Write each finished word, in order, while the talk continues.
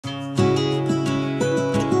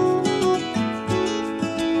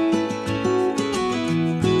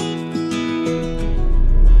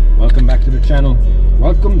channel,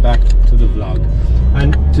 welcome back to the vlog.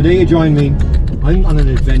 And today you join me, I'm on an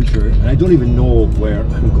adventure and I don't even know where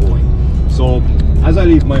I'm going. So as I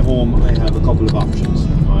leave my home, I have a couple of options.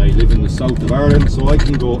 I live in the south of Ireland, so I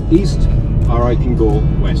can go east or I can go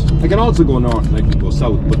west. I can also go north and I can go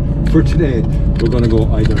south, but for today we're going to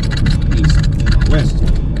go either east or west.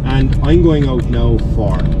 And I'm going out now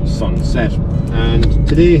for sunset, and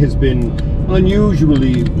today has been an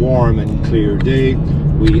unusually warm and clear day.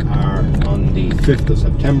 We are on the 5th of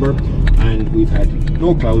September and we've had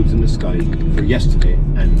no clouds in the sky for yesterday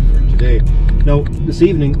and for today. Now this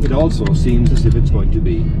evening it also seems as if it's going to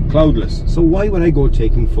be cloudless. So why would I go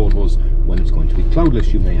taking photos when it's going to be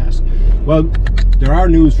cloudless, you may ask? Well, there are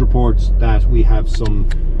news reports that we have some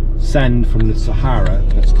sand from the Sahara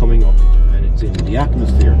that's coming up and it's in the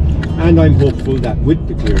atmosphere, and I'm hopeful that with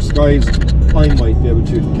the clear skies I might be able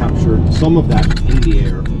to capture some of that in the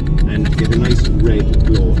air and get a nice red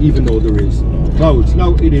glow, even though there is no clouds.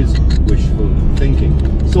 Now it is wishful thinking.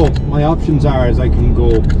 So my options are, as I can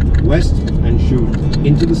go west and shoot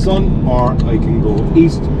into the sun, or I can go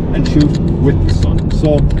east and shoot with the sun.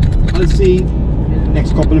 So I'll see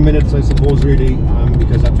next couple of minutes, I suppose, really,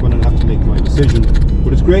 because that's when I'll have to make my decision.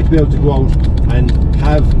 But it's great to be able to go out and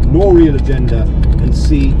have no real agenda and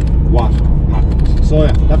see what happens. So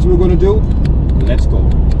yeah, that's what we're going to do. Let's go.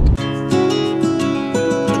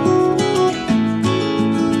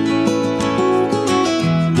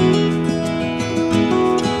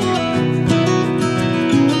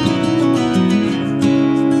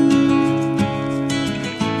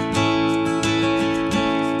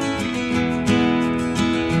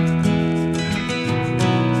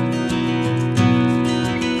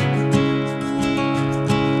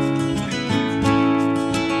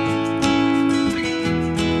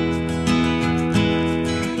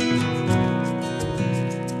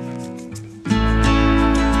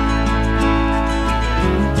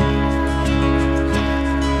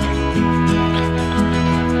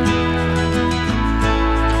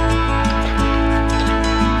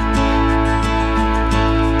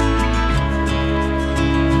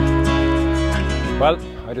 Well,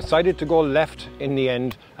 I decided to go left in the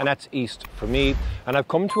end, and that's east for me. And I've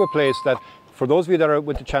come to a place that, for those of you that are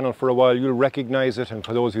with the channel for a while, you'll recognize it. And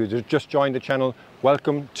for those of you that just joined the channel,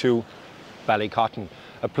 welcome to Ballycotton,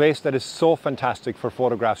 a place that is so fantastic for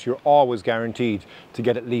photographs. You're always guaranteed to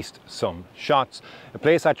get at least some shots. A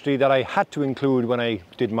place actually that I had to include when I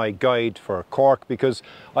did my guide for Cork, because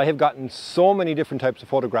I have gotten so many different types of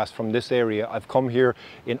photographs from this area. I've come here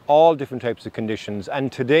in all different types of conditions,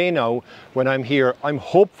 and today now when I'm here, I'm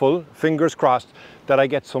hopeful, fingers crossed, that I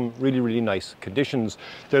get some really nice conditions.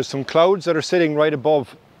 There's some clouds that are sitting right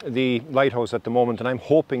above the lighthouse at the moment, and I'm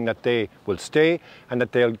hoping that they will stay and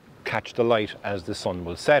that they'll catch the light as the sun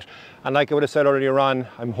will set. And like I would have said earlier on,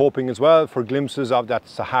 I'm hoping as well for glimpses of that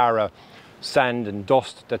Sahara sand and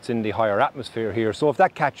dust that's in the higher atmosphere here. So if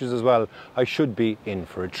that catches as well, I should be in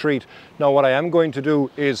for a treat. Now what I am going to do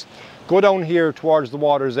is go down here towards the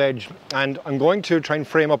water's edge, and I'm going to try and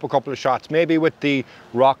frame up a couple of shots, maybe with the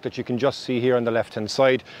rock that you can just see here on the left hand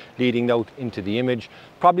side leading out into the image.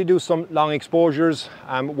 Probably do some long exposures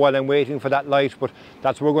while I'm waiting for that light, but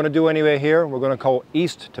that's what we're going to do anyway here. We're going to go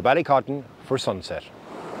east to Ballycotton for sunset.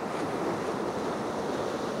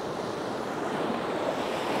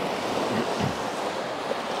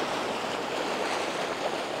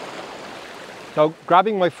 Now,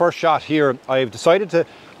 grabbing my first shot here, I've decided to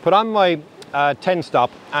put on my 10 stop,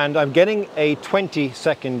 and I'm getting a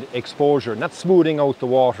 20-second exposure, and that's smoothing out the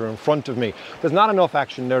water in front of me. There's not enough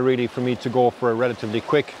action there really for me to go for a relatively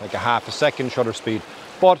quick, like a half a second shutter speed.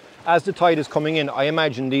 But as the tide is coming in, I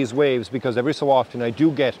imagine these waves, because every so often I do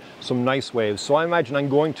get some nice waves, so I imagine I'm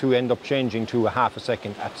going to end up changing to a half a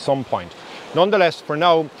second at some point. Nonetheless, for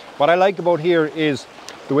now, what I like about here is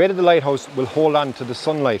the way that the lighthouse will hold on to the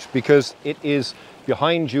sunlight, because it is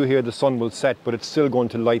behind you here, the sun will set, but it's still going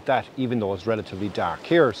to light that even though it's relatively dark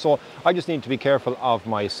here. So I just need to be careful of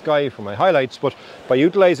my sky for my highlights, but by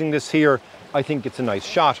utilizing this here, I think it's a nice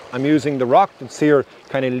shot. I'm using the rock that's here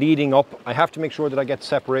kind of leading up. I have to make sure that I get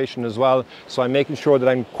separation as well, so I'm making sure that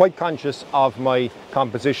I'm quite conscious of my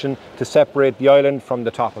composition to separate the island from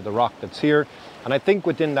the top of the rock that's here. And I think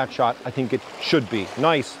within that shot, I think it should be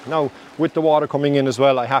nice. Now, with the water coming in as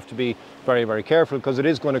well, I have to be very careful, because it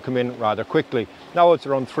is going to come in rather quickly. Now it's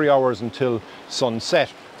around 3 hours until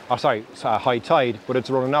sunset. High tide, but it's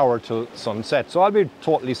around an hour till sunset. So I'll be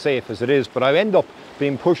totally safe as it is, but I end up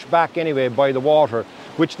being pushed back anyway by the water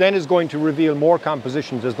which then is going to reveal more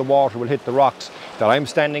compositions as the water will hit the rocks that I'm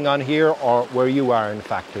standing on here, or where you are in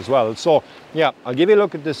fact as well. So yeah, I'll give you a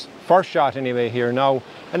look at this first shot anyway here now,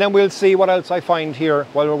 and then we'll see what else I find here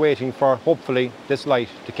while we're waiting for, hopefully, this light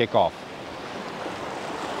to kick off.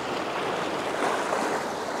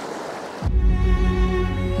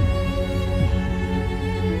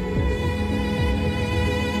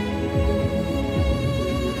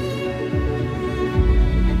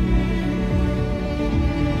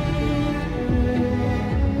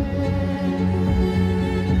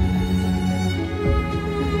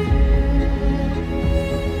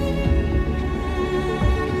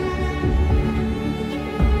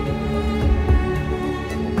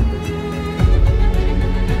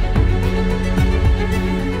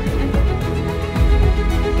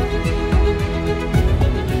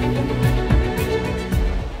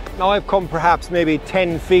 Now I've come perhaps maybe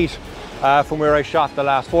 10 feet from where I shot the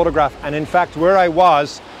last photograph, and in fact where I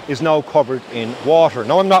was is now covered in water.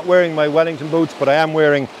 Now I'm not wearing my Wellington boots, but I am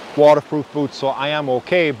wearing waterproof boots, so I am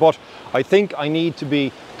okay, but I think I need to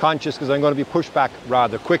be conscious because I'm going to be pushed back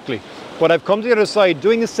rather quickly. But I've come to the other side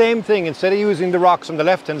doing the same thing. Instead of using the rocks on the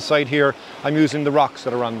left hand side here, I'm using the rocks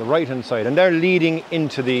that are on the right hand side, and they're leading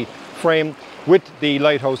into the frame with the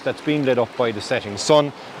lighthouse that's being lit up by the setting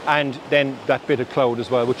sun, and then that bit of cloud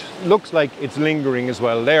as well, which looks like it's lingering as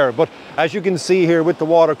well there. But as you can see here with the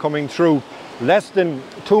water coming through, less than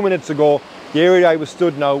 2 minutes ago, the area I was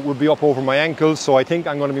stood now would be up over my ankles, so I think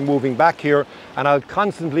I'm going to be moving back here, and I'll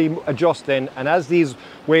constantly adjust then, and as these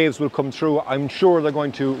waves will come through, I'm sure they're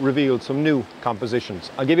going to reveal some new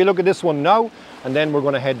compositions. I'll give you a look at this one now, and then we're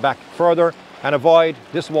going to head back further and avoid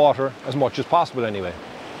this water as much as possible anyway.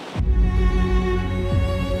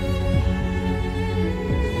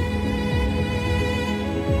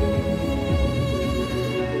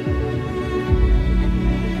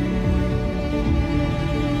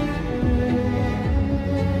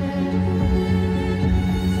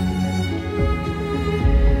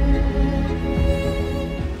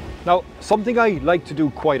 Now, something I like to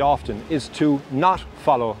do quite often is to not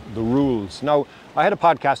follow the rules. Now, I had a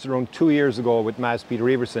podcast around 2 years ago with Peter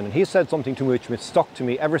Everson, and he said something to me which has stuck to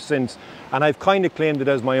me ever since, and I've kind of claimed it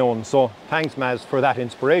as my own. So thanks, Maz, for that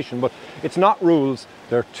inspiration. But it's not rules,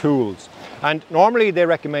 they're tools. And normally they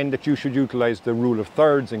recommend that you should utilize the rule of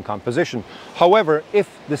thirds in composition. However, if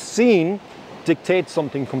the scene dictates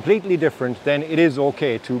something completely different, then it is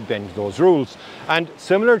okay to bend those rules. And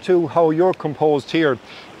similar to how you're composed here,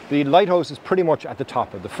 the lighthouse is pretty much at the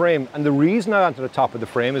top of the frame, and the reason I want to the top of the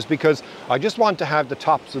frame is because I just want to have the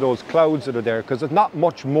tops of those clouds that are there, because there's not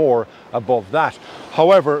much more above that.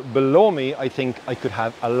 However, below me I think I could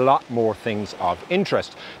have a lot more things of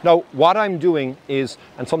interest. Now what I'm doing is,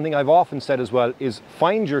 and something I've often said as well, is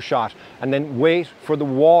find your shot and then wait for the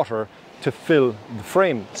water to fill the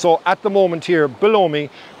frame. So at the moment here below me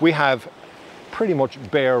we have pretty much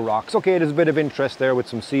bare rocks. Okay, there's a bit of interest there with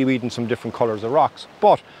some seaweed and some different colors of rocks,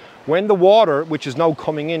 but when the water, which is now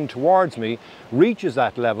coming in towards me, reaches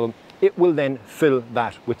that level, it will then fill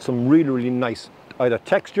that with some really, really nice either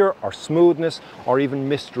texture or smoothness or even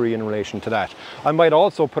mystery in relation to that. I might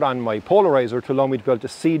also put on my polarizer to allow me to be able to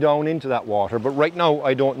see down into that water, but right now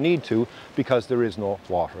I don't need to because there is no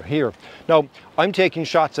water here. Now, I'm taking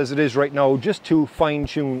shots as it is right now just to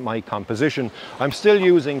fine-tune my composition. I'm still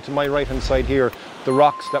using, to my right-hand side here, the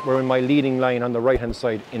rocks that were in my leading line on the right-hand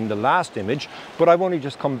side in the last image, but I've only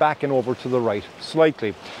just come back and over to the right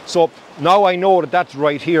slightly. So now I know that that's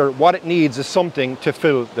right here. What it needs is something to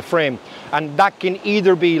fill the frame. And that can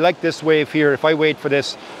either be like this wave here, if I wait for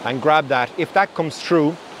this and grab that. If that comes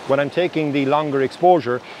through, when I'm taking the longer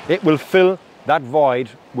exposure, it will fill that void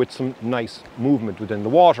with some nice movement within the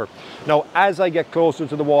water. Now, as I get closer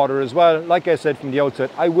to the water as well, like I said from the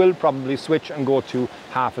outset, I will probably switch and go to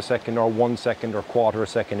half a second or 1 second or quarter a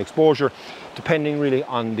second exposure, depending really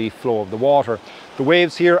on the flow of the water. The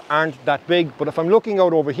waves here aren't that big, but if I'm looking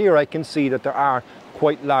out over here, I can see that there are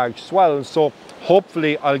quite large swells. So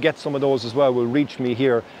hopefully I'll get some of those as well, will reach me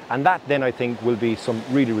here. And that then I think will be some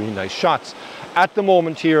really, really nice shots. At the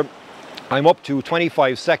moment here, I'm up to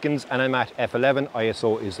 25 seconds and I'm at F11,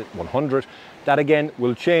 ISO is at 100. That again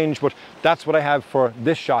will change, but that's what I have for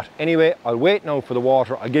this shot. Anyway, I'll wait now for the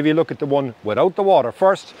water. I'll give you a look at the one without the water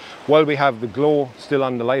first, while we have the glow still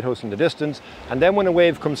on the lighthouse in the distance. And then when a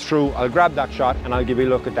wave comes through, I'll grab that shot and I'll give you a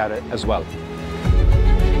look at that as well.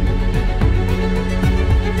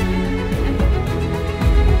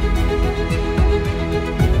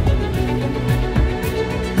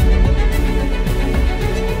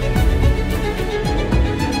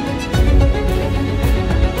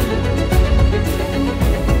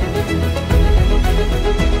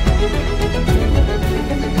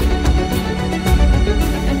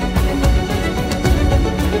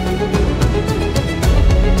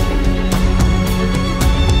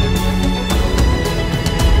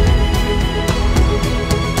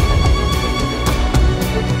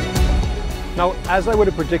 as I would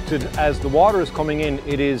have predicted, as the water is coming in,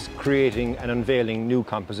 it is creating and unveiling new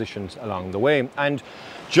compositions along the way. And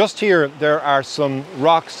just here, there are some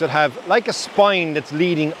rocks that have like a spine that's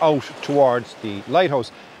leading out towards the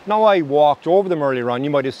lighthouse. Now, I walked over them earlier on. You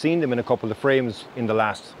might have seen them in a couple of frames in the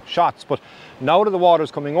last shots, but now that the water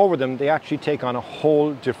is coming over them, they actually take on a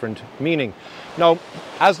whole different meaning. Now,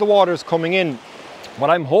 as the water is coming in, what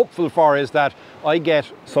I'm hopeful for is that I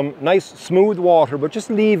get some nice smooth water, but just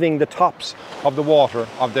leaving the tops of the water,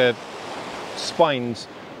 of the spines,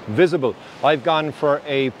 visible. I've gone for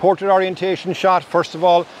a portrait orientation shot first of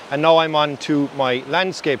all, and now I'm on to my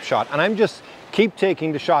landscape shot, and I'm just keep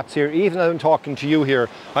taking the shots here. Even as I'm talking to you here,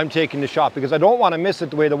 I'm taking the shot because I don't want to miss it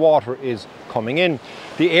the way the water is coming in.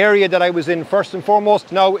 The area that I was in first and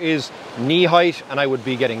foremost now is knee height, and I would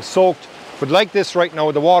be getting soaked. But like this right now,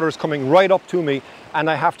 the water is coming right up to me, and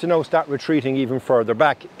I have to now start retreating even further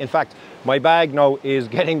back. In fact, my bag now is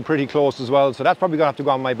getting pretty close as well, so that's probably gonna have to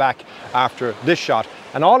go on my back after this shot.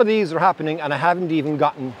 And all of these are happening, and I haven't even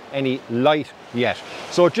gotten any light yet.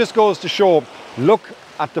 So it just goes to show, look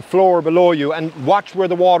at the floor below you and watch where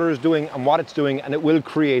the water is doing and what it's doing, and it will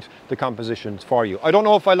create the compositions for you. I don't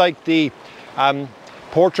know if I like the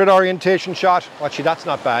portrait orientation shot. Actually, that's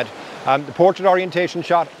not bad. The portrait orientation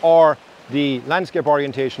shot or the landscape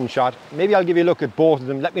orientation shot. Maybe I'll give you a look at both of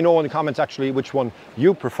them. Let me know in the comments actually which one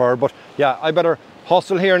you prefer. But yeah, I better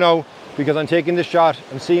hustle here now because I'm taking this shot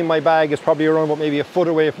and seeing my bag is probably around about maybe a foot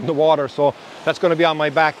away from the water. So that's going to be on my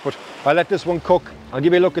back, but I'll let this one cook. I'll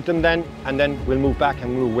give you a look at them then, and then we'll move back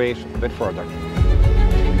and we'll wait a bit further.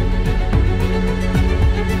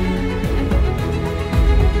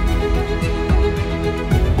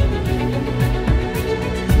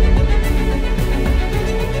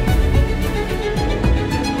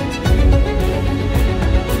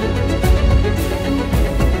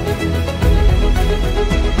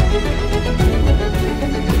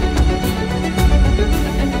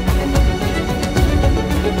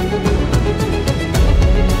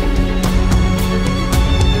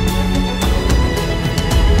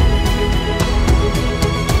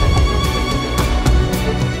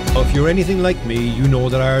 If you're anything like me, you know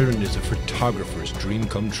that Ireland is a photographer's dream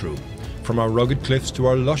come true. From our rugged cliffs to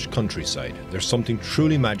our lush countryside, there's something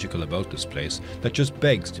truly magical about this place that just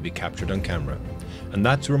begs to be captured on camera. And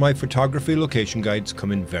that's where my photography location guides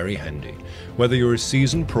come in very handy. Whether you're a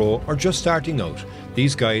seasoned pro or just starting out,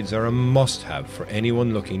 these guides are a must-have for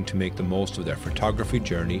anyone looking to make the most of their photography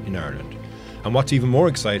journey in Ireland. And what's even more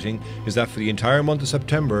exciting is that for the entire month of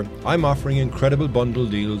September, I'm offering incredible bundle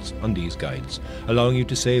deals on these guides, allowing you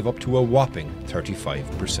to save up to a whopping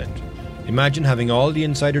 35%. Imagine having all the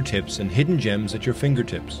insider tips and hidden gems at your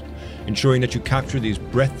fingertips, ensuring that you capture these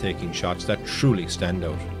breathtaking shots that truly stand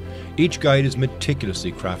out. Each guide is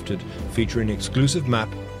meticulously crafted, featuring an exclusive map,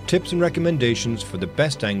 tips and recommendations for the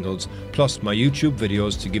best angles, plus my YouTube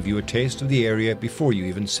videos to give you a taste of the area before you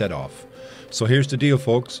even set off. So here's the deal,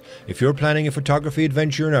 folks. If you're planning a photography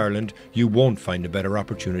adventure in Ireland, you won't find a better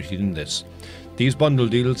opportunity than this. These bundle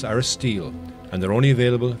deals are a steal, and they're only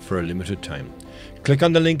available for a limited time. Click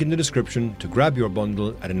on the link in the description to grab your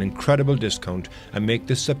bundle at an incredible discount and make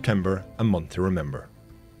this September a month to remember.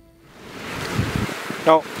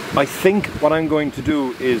 Now, I think what I'm going to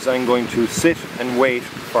do is I'm going to sit and wait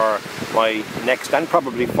for my next and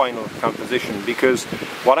probably final composition, because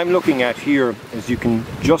what I'm looking at here, as you can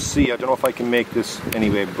just see, I don't know if I can make this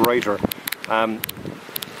anyway brighter.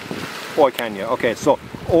 Oh, I can, yeah. Okay, so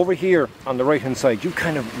over here on the right hand side, you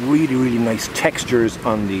kind of really nice textures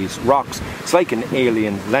on these rocks. It's like an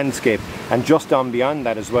alien landscape. And just down beyond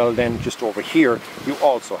that as well, then just over here, you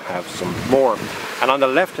also have some more. And on the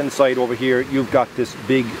left hand side over here, you've got this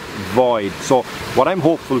big void. So what I'm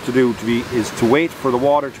hopeful to do is to wait for the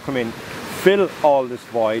water to come in, fill all this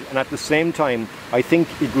void, and at the same time I think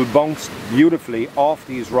it will bounce beautifully off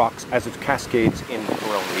these rocks as it cascades in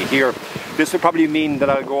around me here. This will probably mean that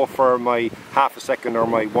I'll go for my half a second or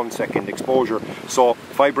my 1 second exposure. So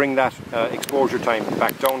if I bring that exposure time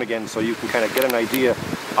back down again, so you can kind of get an idea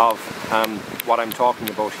of what I'm talking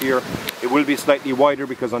about here. It will be slightly wider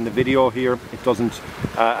because on the video here it doesn't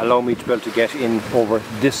allow me to be able to get in over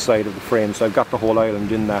this side of the frame, so I've got the whole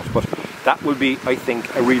island in that. But that will be, I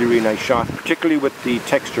think, a really nice shot, particularly with the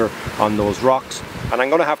texture on those rocks. And I'm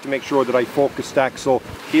going to have to make sure that I focus stack. So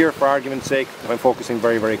here, for argument's sake, I'm focusing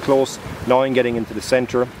very close. Now I'm getting into the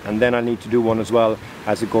center, and then I need to do one as well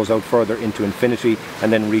as it goes out further into infinity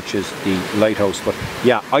and then reaches the lighthouse. But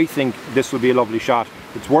yeah, I think this will be a lovely shot.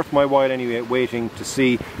 It's worth my while anyway, waiting to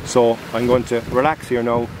see. So I'm going to relax here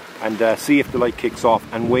now and see if the light kicks off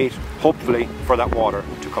and wait, hopefully, for that water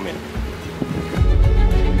to come in.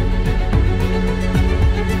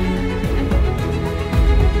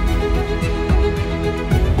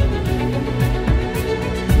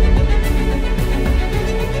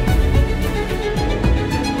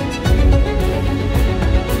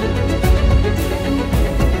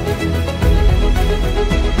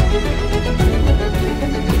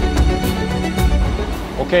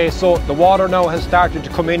 Okay, so the water now has started to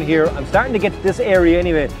come in here. I'm starting to get this area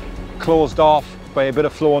anyway closed off by a bit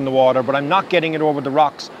of flow in the water, but I'm not getting it over the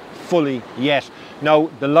rocks fully yet. Now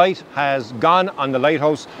the light has gone on the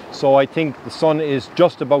lighthouse, so I think the sun is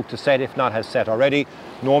just about to set, if not has set already.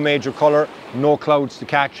 No major colour, no clouds to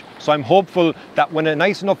catch. So I'm hopeful that when a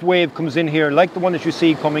nice enough wave comes in here, like the one that you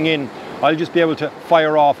see coming in, I'll just be able to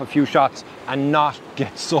fire off a few shots and not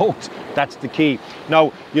get soaked. That's the key.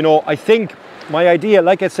 Now, you know, I think my idea,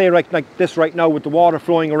 like I say, right like this right now with the water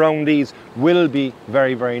flowing around these, will be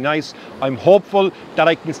very, very nice. I'm hopeful that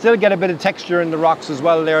I can still get a bit of texture in the rocks as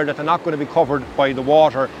well there, that they're not going to be covered by the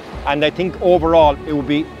water. And I think overall it will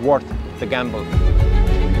be worth the gamble.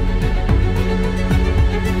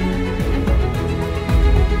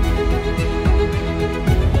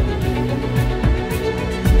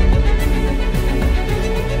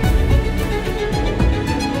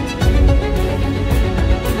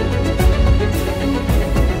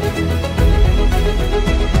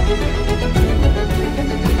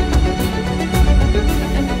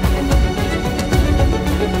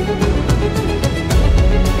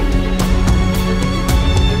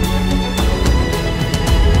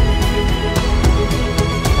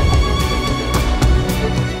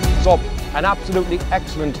 So, an absolutely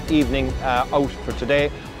excellent evening out for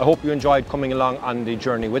today. I hope you enjoyed coming along on the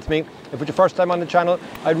journey with me. If it's your first time on the channel,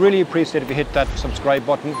 I'd really appreciate if you hit that subscribe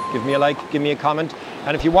button, give me a like, give me a comment.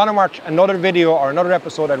 And if you want to watch another video or another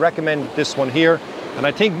episode, I'd recommend this one here. And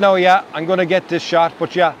I think now, yeah, I'm going to get this shot,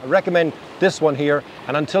 but yeah, I recommend this one here.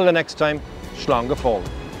 And until the next time, Slán go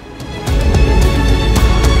fóill.